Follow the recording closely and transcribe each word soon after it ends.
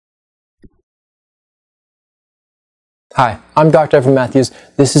Hi, I'm Dr. Evan Matthews.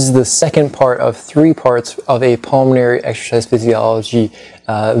 This is the second part of 3 parts of a pulmonary exercise physiology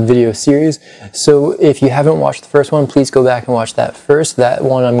video series. So if you haven't watched the first one, please go back and watch that first. That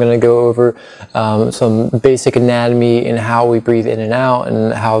one I'm going to go over some basic anatomy and how we breathe in and out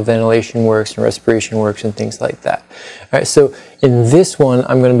and how ventilation works and respiration works and things like that. All right, so in this one,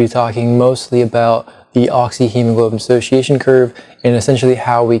 I'm going to be talking mostly about the oxyhemoglobin dissociation curve and essentially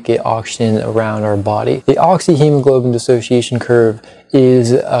how we get oxygen around our body. The oxyhemoglobin dissociation curve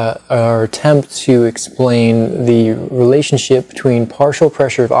is our attempt to explain the relationship between partial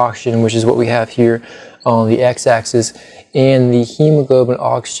pressure of oxygen, which is what we have here on the x-axis, and the hemoglobin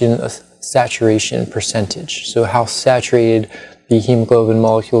oxygen saturation percentage. So how saturated the hemoglobin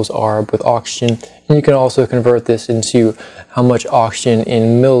molecules are with oxygen, and you can also convert this into how much oxygen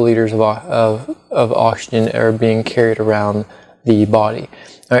in milliliters of oxygen are being carried around the body.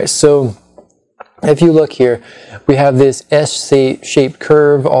 All right, so if you look here, we have this S-shaped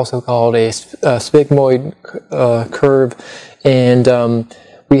curve, also called a sphygmoid curve, and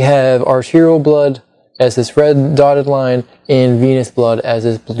we have arterial blood as this red dotted line and venous blood as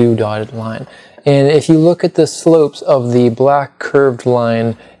this blue dotted line. And if you look at the slopes of the black curved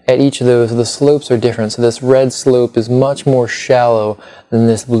line at each of those, the slopes are different. So this red slope is much more shallow than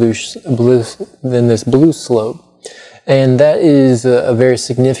this blue slope. And that is a very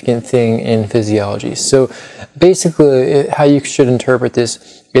significant thing in physiology. So basically, how you should interpret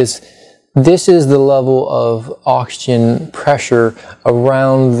this is the level of oxygen pressure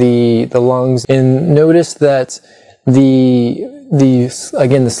around the lungs. And notice that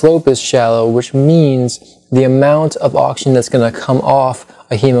again, the slope is shallow, which means the amount of oxygen that's going to come off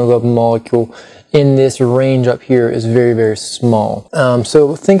a hemoglobin molecule in this range up here is very, very small.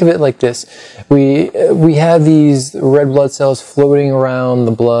 So think of it like this. We have these red blood cells floating around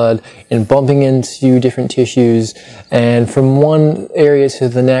the blood and bumping into different tissues, and from one area to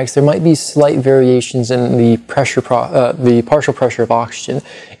the next, there might be slight variations in the pressure, the partial pressure of oxygen.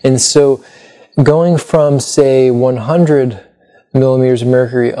 And so going from, say, 100 millimeters of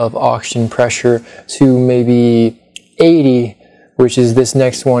mercury of oxygen pressure to maybe 80, which is this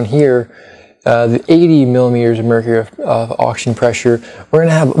next one here, the 80 millimeters of mercury of oxygen pressure, we're going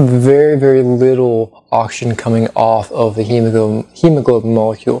to have very, very little oxygen coming off of the hemoglobin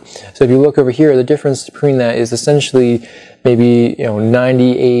molecule. So if you look over here, the difference between that is essentially maybe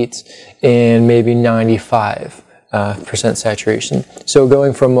 98 and maybe 95%. Saturation. So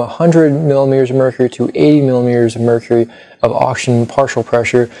going from 100 millimeters of mercury to 80 millimeters of mercury of oxygen partial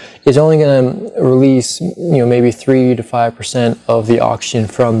pressure is only going to release maybe 3 to 5% of the oxygen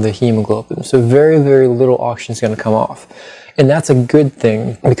from the hemoglobin. So very, very little oxygen is going to come off. And that's a good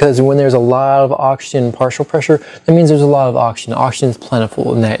thing, because when there's a lot of oxygen partial pressure, that means there's a lot of oxygen. Oxygen is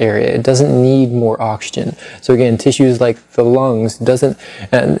plentiful in that area. It doesn't need more oxygen. So again, tissues like the lungs in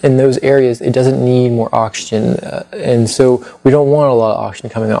those areas, it doesn't need more oxygen. And so we don't want a lot of oxygen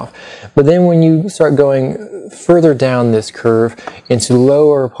coming off. But then when you start going further down this curve into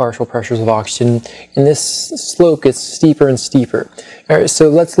lower partial pressures of oxygen, and this slope gets steeper and steeper. All right, so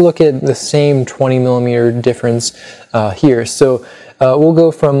let's look at the same 20 millimeter difference here. So we'll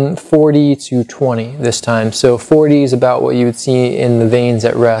go from 40 to 20 this time. So 40 is about what you would see in the veins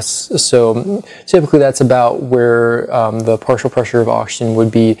at rest. So typically that's about where the partial pressure of oxygen would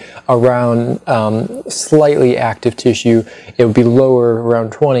be around slightly active tissue. It would be lower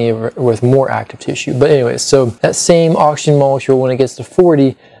around 20 with more active tissue. But anyway, so that same oxygen molecule, when it gets to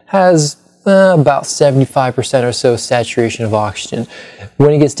 40, has about 75% or so saturation of oxygen.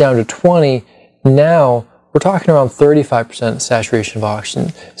 When it gets down to 20, now we're talking around 35% saturation of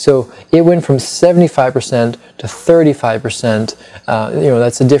oxygen. So it went from 75% to 35%.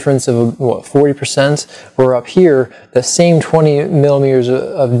 That's a difference of what, 40%? Where up here, the same 20 millimeters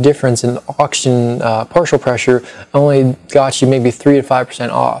of difference in oxygen partial pressure only got you maybe 3 to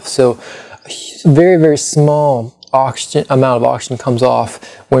 5% off. So very, very small amount of oxygen comes off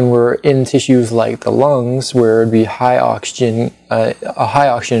when we're in tissues like the lungs, where it'd be high oxygen, a high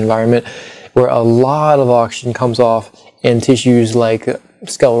oxygen environment, where a lot of oxygen comes off in tissues like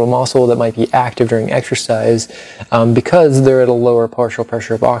skeletal muscle that might be active during exercise, because they're at a lower partial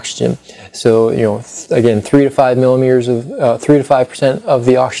pressure of oxygen. So, again, 3 to 5 millimeters of 3 to 5% of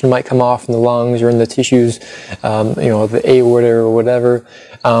the oxygen might come off in the lungs or in the tissues, the aorta or whatever.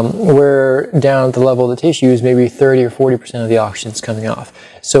 Where down at the level of the tissues, maybe 30 or 40% of the oxygen is coming off.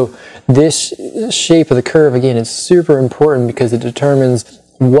 So this shape of the curve, again, is super important because it determines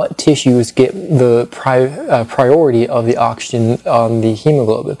what tissues get the priority of the oxygen on the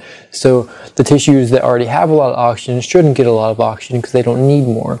hemoglobin. So the tissues that already have a lot of oxygen shouldn't get a lot of oxygen because they don't need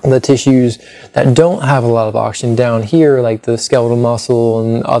more. The tissues that don't have a lot of oxygen down here, like the skeletal muscle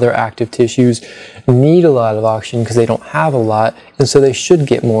and other active tissues, need a lot of oxygen because they don't have a lot, and so they should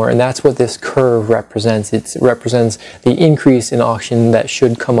get more. And that's what this curve represents. It represents the increase in oxygen that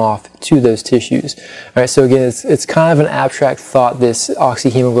should come off to those tissues. All right, so again, it's kind of an abstract thought, this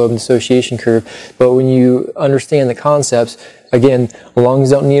oxyhemoglobin dissociation curve, but when you understand the concepts, again,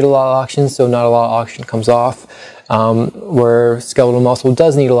 lungs don't need a lot of oxygen, so not a lot of oxygen comes off. Where skeletal muscle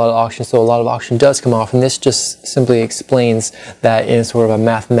does need a lot of oxygen, so a lot of oxygen does come off, and this just simply explains that in sort of a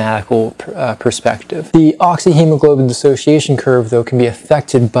mathematical perspective. The oxyhemoglobin dissociation curve, though, can be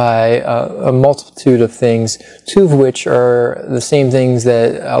affected by a multitude of things, two of which are the same things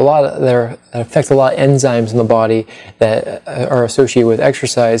that affect a lot of enzymes in the body that are associated with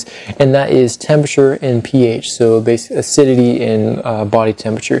exercise, and that is temperature and pH, so basically acidity and body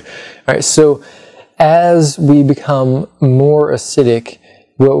temperature. All right, so as we become more acidic,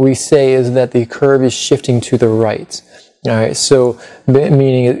 what we say is that the curve is shifting to the right. All right, so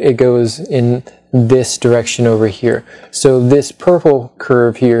meaning it goes in this direction over here. So this purple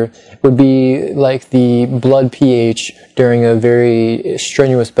curve here would be like the blood pH during a very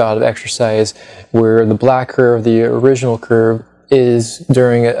strenuous bout of exercise, where the black curve, the original curve, is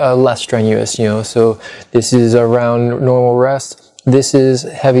during a less strenuous, so this is around normal rest. This is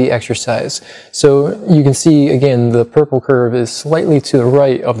heavy exercise. So you can see, again, the purple curve is slightly to the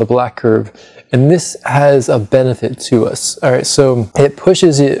right of the black curve, and this has a benefit to us. All right, so it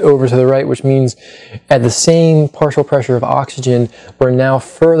pushes it over to the right, which means at the same partial pressure of oxygen, we're now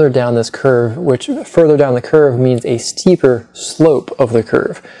further down this curve, which further down the curve means a steeper slope of the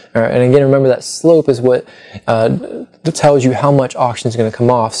curve. All right, and again, remember that slope is what tells you how much oxygen is going to come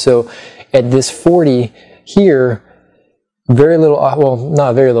off. So at this 40 here, very little, well,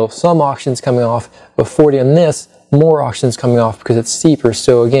 not very little, some oxygen's coming off, but 40 on this, more oxygen's coming off because it's steeper.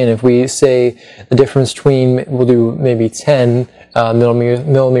 So again, if we say the difference between, we'll do maybe 10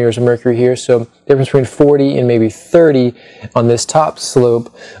 millimeters of mercury here, so the difference between 40 and maybe 30 on this top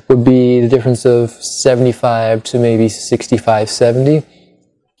slope would be the difference of 75 to maybe 65, 70.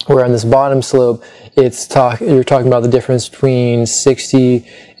 Where on this bottom slope, you're talking about the difference between 60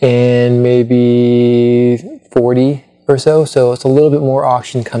 and maybe 40 or so it's a little bit more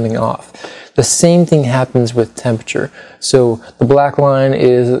oxygen coming off. The same thing happens with temperature. So the black line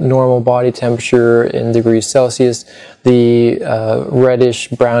is normal body temperature in degrees Celsius. The reddish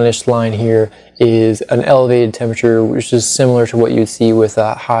brownish line here is an elevated temperature, which is similar to what you'd see with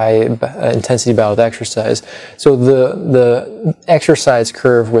a high intensity bout of exercise. So the exercise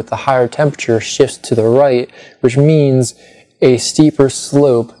curve with the higher temperature shifts to the right, which means a steeper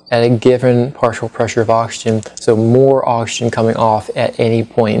slope at a given partial pressure of oxygen, so more oxygen coming off at any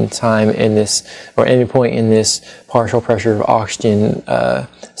point in time in this, or any point in this partial pressure of oxygen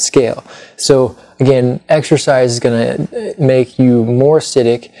scale. So again, exercise is going to make you more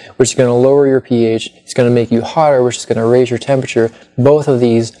acidic, which is going to lower your pH. It's going to make you hotter, which is going to raise your temperature. Both of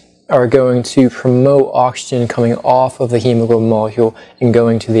these are going to promote oxygen coming off of the hemoglobin molecule and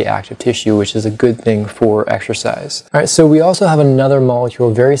going to the active tissue, which is a good thing for exercise. All right, so we also have another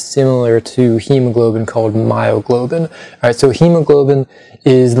molecule very similar to hemoglobin called myoglobin. All right, so hemoglobin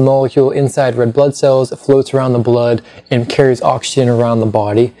is the molecule inside red blood cells. It floats around the blood and carries oxygen around the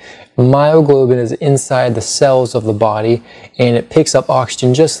body. Myoglobin is inside the cells of the body, and it picks up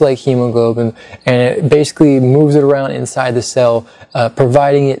oxygen just like hemoglobin, and it basically moves it around inside the cell,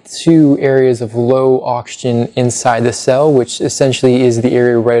 providing it to areas of low oxygen inside the cell, which essentially is the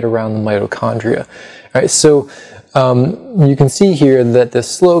area right around the mitochondria. All right, so you can see here that the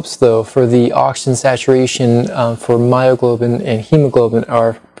slopes, though, for the oxygen saturation for myoglobin and hemoglobin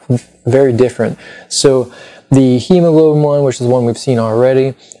are very different. So the hemoglobin one, which is one we've seen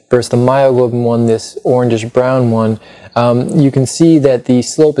already, versus the myoglobin one, this orangish brown one, you can see that the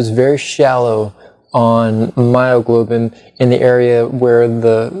slope is very shallow on myoglobin in the area where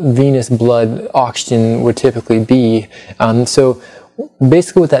the venous blood oxygen would typically be. So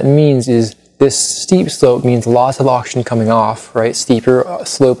basically what that means is this steep slope means lots of oxygen coming off, right? Steeper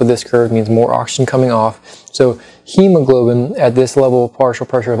slope of this curve means more oxygen coming off. So hemoglobin at this level of partial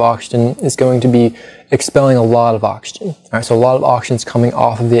pressure of oxygen is going to be expelling a lot of oxygen. All right, so a lot of oxygen is coming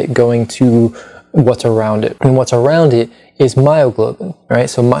off of it, going to what's around it. And what's around it is myoglobin, right?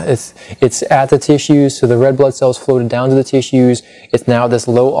 So it's at the tissues, so the red blood cells floated down to the tissues. It's now this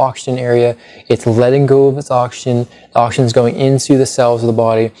low oxygen area. It's letting go of its oxygen. The oxygen is going into the cells of the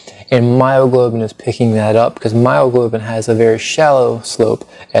body, and myoglobin is picking that up because myoglobin has a very shallow slope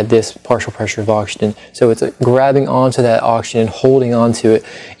at this partial pressure of oxygen. So it's grabbing onto that oxygen and holding onto it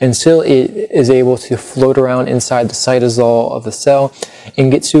until it is able to float around inside the cytosol of the cell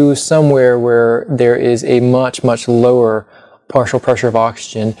and get to somewhere where there is a much, much lower partial pressure of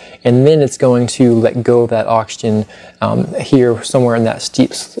oxygen, and then it's going to let go of that oxygen here somewhere in that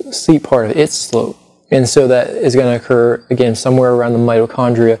steep part of its slope. And so that is going to occur, again, somewhere around the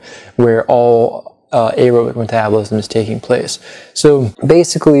mitochondria where all aerobic metabolism is taking place. So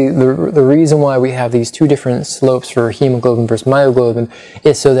basically, the reason why we have these two different slopes for hemoglobin versus myoglobin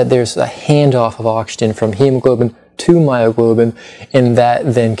is so that there's a handoff of oxygen from hemoglobin to myoglobin, and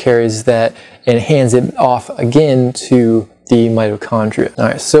that then carries that and hands it off again to the mitochondria. All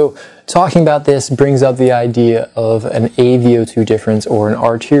right, so talking about this brings up the idea of an AVO2 difference or an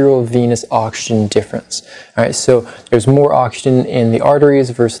arterial venous oxygen difference. All right, so there's more oxygen in the arteries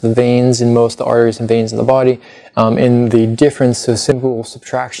versus the veins in most of the arteries and veins in the body. And the difference, so simple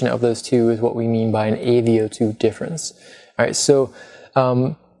subtraction of those two is what we mean by an AVO2 difference. All right, so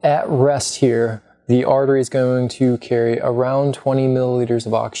at rest here, the artery is going to carry around 20 milliliters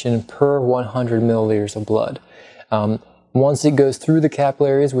of oxygen per 100 milliliters of blood. Once it goes through the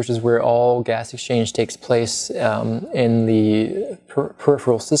capillaries, which is where all gas exchange takes place in the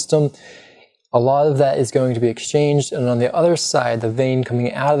peripheral system, a lot of that is going to be exchanged, and on the other side, the vein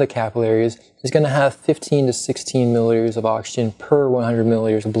coming out of the capillaries is going to have 15 to 16 milliliters of oxygen per 100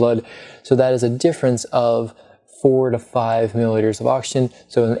 milliliters of blood. So that is a difference of 4 to 5 milliliters of oxygen,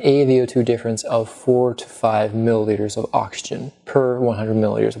 so an AVO2 difference of 4 to 5 milliliters of oxygen per 100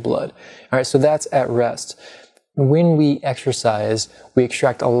 milliliters of blood. All right, so that's at rest. When we exercise, we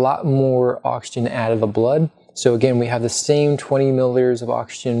extract a lot more oxygen out of the blood. So again, we have the same 20 milliliters of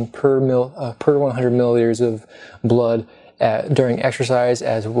oxygen per 100 milliliters of blood during exercise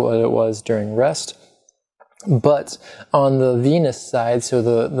as what it was during rest. But on the venous side, so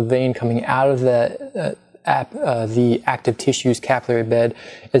the vein coming out of that the active tissue's capillary bed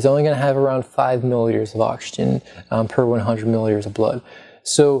is only going to have around 5 milliliters of oxygen per 100 milliliters of blood.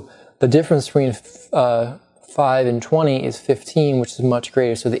 So the difference between 5 and 20 is 15, which is much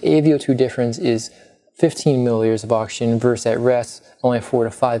greater. So the AVO2 difference is 15 milliliters of oxygen versus at rest only 4 to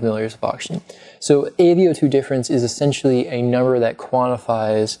 5 milliliters of oxygen. So AVO2 difference is essentially a number that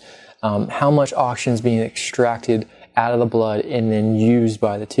quantifies how much oxygen is being extracted out of the blood and then used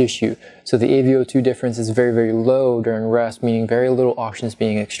by the tissue. So the AVO2 difference is very, very low during rest, meaning very little oxygen is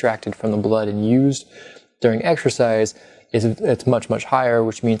being extracted from the blood and used. During exercise, it's much, much higher,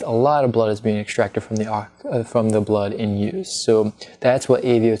 which means a lot of blood is being extracted from the blood and used. So that's what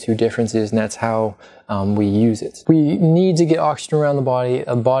AVO2 difference is, and that's how we use it. We need to get oxygen around the body.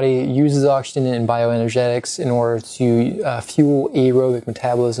 The body uses oxygen in bioenergetics in order to fuel aerobic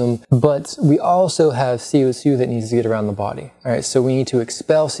metabolism, but we also have CO2 that needs to get around the body. All right, so we need to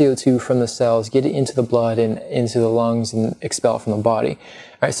expel CO2 from the cells, get it into the blood and into the lungs, and expel it from the body.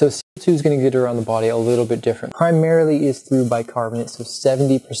 All right, so CO2 is going to get around the body a little bit different. Primarily is through bicarbonate, so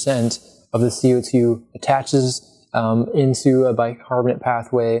 70% of the CO2 attaches into a bicarbonate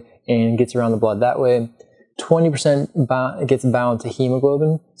pathway and gets around the blood that way. 20% gets bound to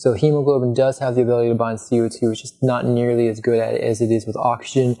hemoglobin. So hemoglobin does have the ability to bind CO2, it's just not nearly as good at it as it is with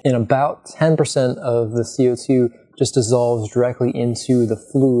oxygen. And about 10% of the CO2 just dissolves directly into the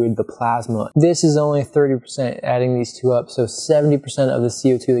fluid, the plasma. This is only 30% adding these two up, so 70% of the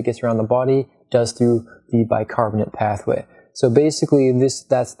CO2 that gets around the body does through the bicarbonate pathway. So basically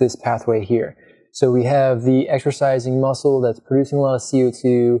that's this pathway here. So we have the exercising muscle that's producing a lot of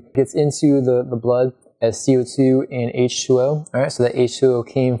CO2, gets into the blood as CO2 and H2O. All right, so that H2O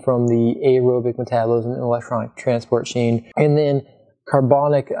came from the aerobic metabolism and electronic transport chain. And then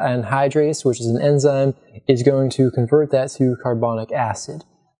carbonic anhydrase, which is an enzyme, is going to convert that to carbonic acid.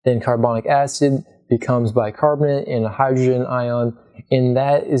 Then carbonic acid becomes bicarbonate and a hydrogen ion, and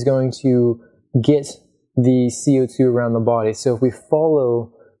that is going to get the CO2 around the body. So if we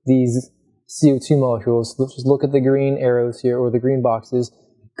follow these CO2 molecules, let's just look at the green arrows here, or the green boxes,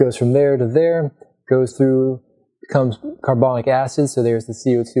 goes from there to there, goes through, becomes carbonic acid, so there's the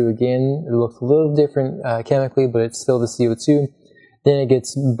CO2 again. It looks a little different chemically, but it's still the CO2. Then it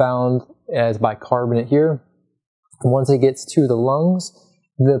gets bound as bicarbonate here. Once it gets to the lungs,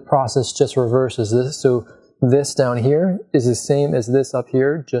 the process just reverses this. So this down here is the same as this up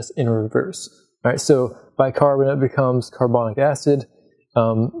here, just in reverse. All right, so bicarbonate becomes carbonic acid,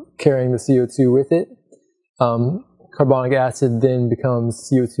 carrying the CO2 with it. Carbonic acid then becomes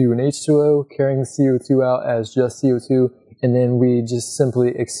CO2 and H2O, carrying the CO2 out as just CO2, and then we just simply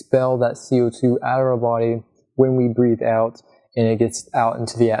expel that CO2 out of our body when we breathe out, and it gets out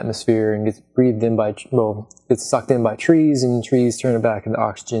into the atmosphere and gets breathed in by, well, gets sucked in by trees, and trees turn it back into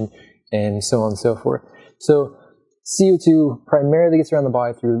oxygen, and so on and so forth. So CO2 primarily gets around the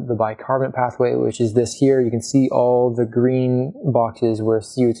body through the bicarbonate pathway, which is this here. You can see all the green boxes where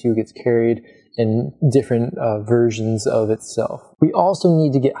CO2 gets carried in different versions of itself. We also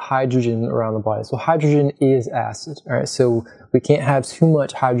need to get hydrogen around the body. So hydrogen is acid, all right? So we can't have too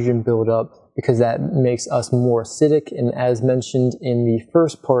much hydrogen build up because that makes us more acidic. And as mentioned in the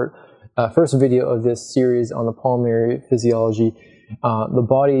first video of this series on the pulmonary physiology, the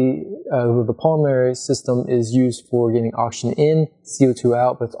body, the pulmonary system is used for getting oxygen in, CO2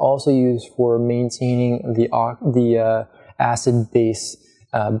 out, but it's also used for maintaining the acid-base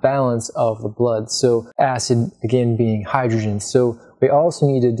balance of the blood. So acid, again, being hydrogen. So we also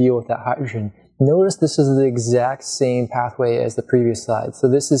need to deal with that hydrogen. Notice this is the exact same pathway as the previous slide. So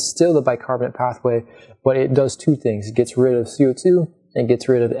this is still the bicarbonate pathway, but it does two things. It gets rid of CO2 and gets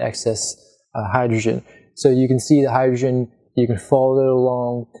rid of the excess hydrogen. So you can see the hydrogen, you can follow it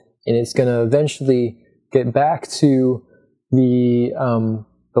along, and it's going to eventually get back to the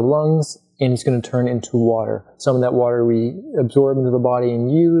lungs, and it's going to turn into water. Some of that water we absorb into the body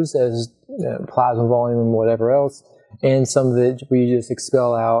and use as plasma volume and whatever else, and some of it we just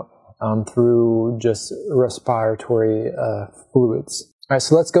expel out through just respiratory fluids. All right,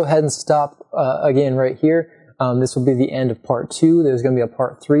 so let's go ahead and stop again right here. This will be the end of part 2. There's going to be a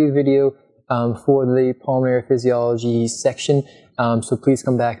part 3 video for the pulmonary physiology section. So please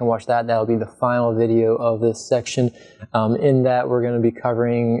come back and watch that. That'll be the final video of this section. In that, we're going to be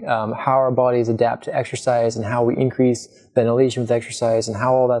covering how our bodies adapt to exercise and how we increase ventilation with exercise and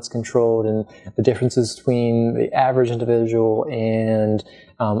how all that's controlled, and the differences between the average individual and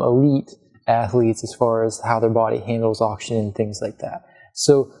elite athletes as far as how their body handles oxygen and things like that.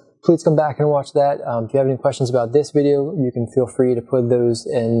 So please come back and watch that. If you have any questions about this video, you can feel free to put those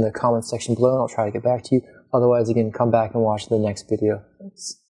in the comments section below, and I'll try to get back to you. Otherwise, again, come back and watch the next video.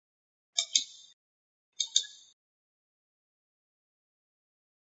 Thanks.